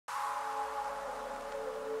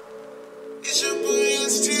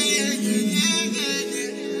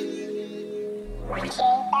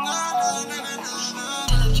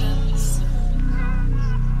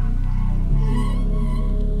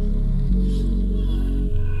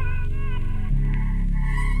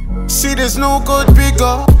See, there's no God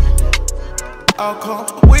bigger. I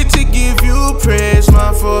can't wait to give you praise,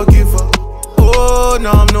 my forgiver. Oh,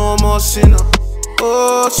 now I'm no more sinner.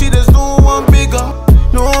 Oh, see, there's no one bigger.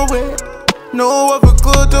 No way, no other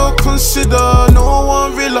good I'll consider. No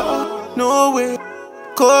one realer, no way.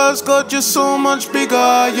 Cause God, you're so much bigger,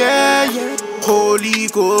 yeah, yeah. Holy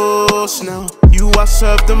Ghost now, you I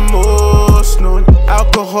serve the most.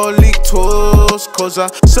 Non-alcoholic toast, cause I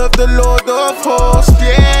serve the Lord of hosts,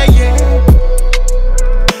 yeah, yeah.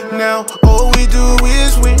 Now all we do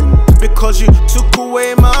is win, because you took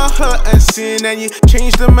away my hurt and sin, and you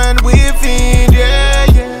changed the man within, yeah,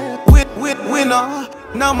 yeah. Winner,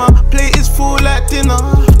 now my plate is full like dinner.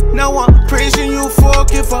 Now I'm praising you,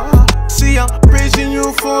 forgiver. See, I'm praising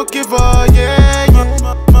you, forgiver, yeah,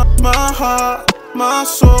 yeah. My heart, my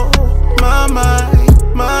soul, my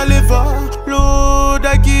mind, my liver. Lord,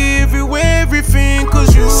 I give you everything,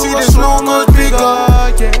 cause you see, there's no God bigger,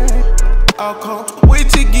 yeah. I can't wait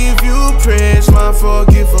to give you praise, my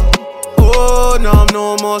forgiver. Oh, now I'm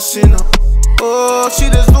no more sinner. Oh, see,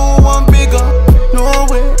 there's no one bigger. No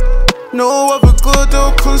way, no other good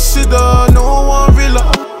I'll consider. No one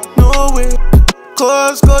realer, no way.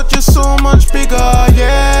 Cause God, you're so much bigger,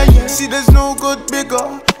 yeah, yeah. See, there's no good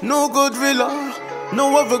bigger, no good realer,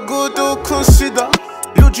 no other good I'll consider.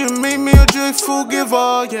 Lord, you made me a joyful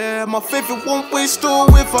giver, yeah. My faith, it won't waste or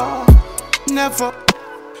wither, never.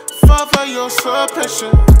 Father, you're so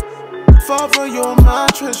patient. Father, you're my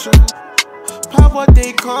treasure. Power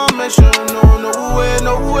they can't measure. No way,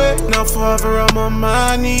 no way. Now, Father, I'm on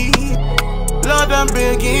my knees. Lord, I'm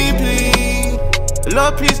begging, please.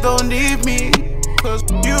 Lord, please don't leave me. Cause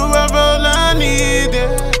you are all I need,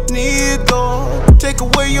 yeah. Need, Lord. Take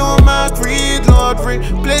away all my greed, Lord.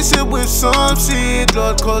 Replace it with some seed,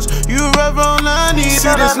 Lord. Cause you are all I need. See,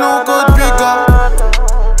 there's no God bigger.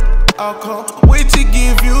 I can't wait to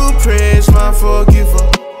give you praise, my forgiver.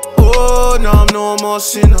 Oh, now I'm no more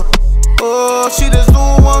sinner. Oh, see, there's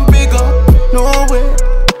no one bigger. No way,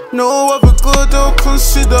 no other good I'll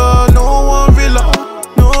consider. No one realer,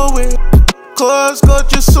 no way. Cause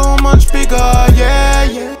God, you're so much bigger, yeah,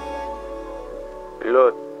 yeah.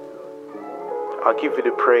 Lord, I'll give you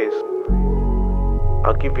the praise.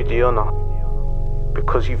 I'll give you the honor.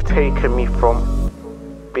 Because you've taken me from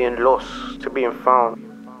being lost to being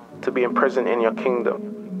found, to being present in your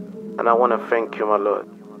kingdom. And I want to thank you, my Lord.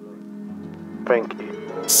 Thank you.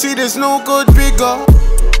 See, there's no God bigger.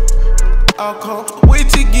 I can't wait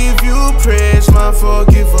to give you praise, my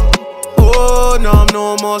forgiver. Oh, now I'm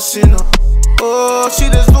no more sinner. Oh, see,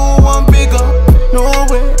 there's no one bigger. No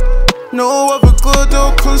way, no other good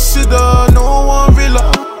I'll consider. No one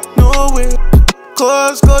realer, no way.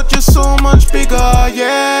 Cause God, you're so much bigger,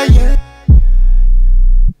 yeah, yeah.